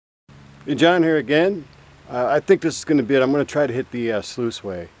Hey, John here again. I think this is going to be it. I'm going to try to hit the sluice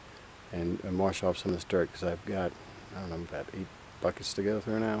way and wash off some of this dirt because I've got, I don't know, about 8 buckets to go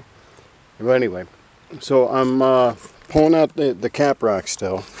through now. But anyway, so I'm pulling out the caprock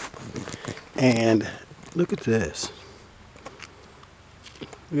still, and look at this.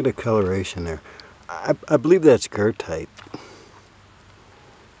 Look at the coloration there. I believe that's Hiddenite.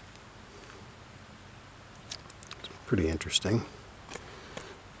 It's pretty interesting.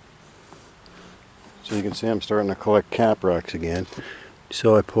 So you can see I'm starting to collect caprocks again.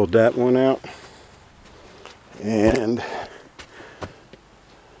 So I pulled that one out and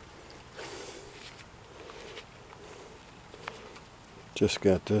just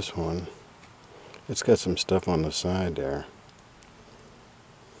got this one. It's got some stuff on the side there.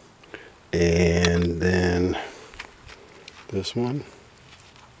 And then this one.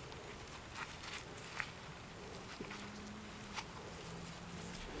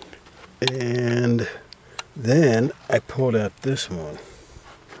 And then I pulled out this one.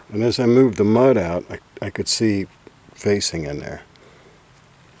 And as I moved the mud out, I could see facing in there.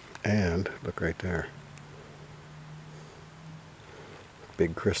 And look right there.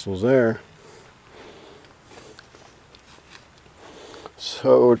 Big crystals there.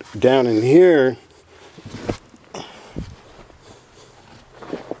 So down in here,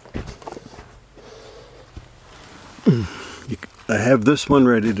 I have this one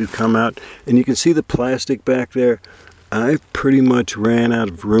ready to come out, and you can see the plastic back there. I pretty much ran out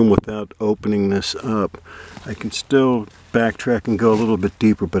of room without opening this up. I can still backtrack and go a little bit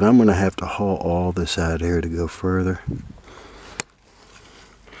deeper, but I'm going to have to haul all this out here to go further.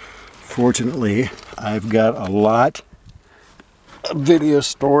 Fortunately, I've got a lot of video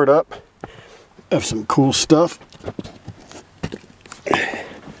stored up of some cool stuff.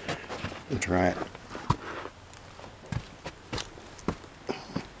 I'll try it.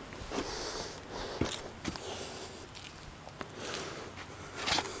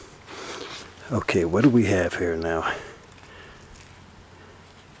 Okay, what do we have here now?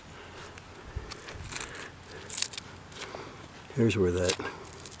 Here's where that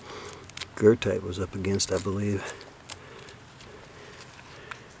Hiddenite was up against, I believe.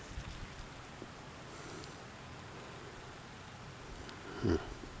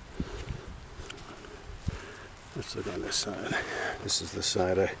 Let's look on this side. This is the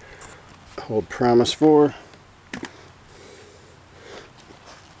side I hold promise for.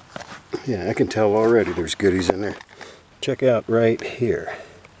 Yeah, I can tell already there's goodies in there. Check out right here.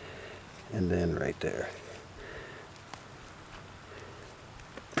 And then right there.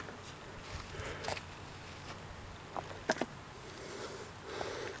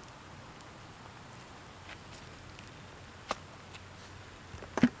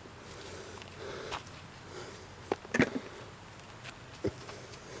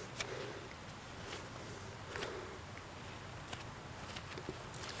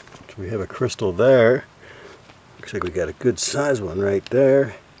 So we have a crystal there. Looks like we got a good size one right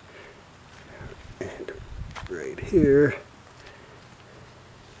there. And right here.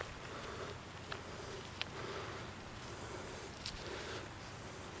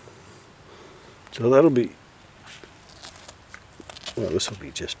 So that'll be, well, this will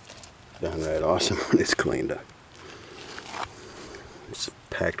be just downright awesome when it's cleaned up. It's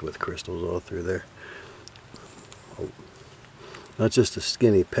packed with crystals all through there. Oh. Not just a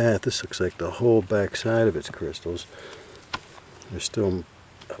skinny path, this looks like the whole back side of its crystals. There's still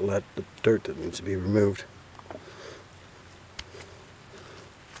a lot of dirt that needs to be removed.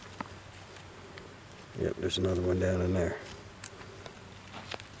 Yep, there's another one down in there.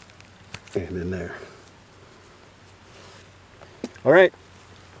 And in there. Alright.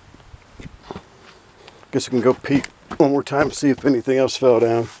 Guess we can go peek one more time, see if anything else fell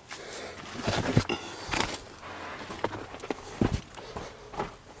down.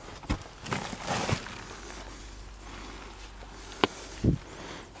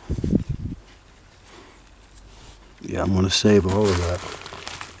 Yeah, I'm going to save all of that.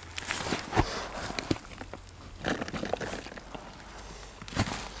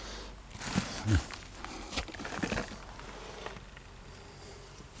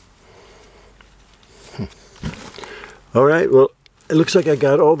 All right, well, it looks like I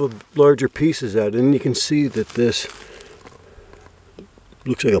got all the larger pieces out, and you can see that this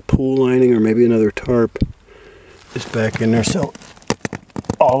looks like a pool lining or maybe another tarp is back in there. So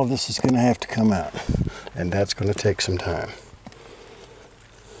all of this is going to have to come out, and that's going to take some time.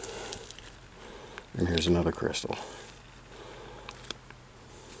 And here's another crystal.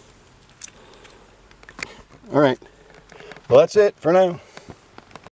 All right, well, that's it for now.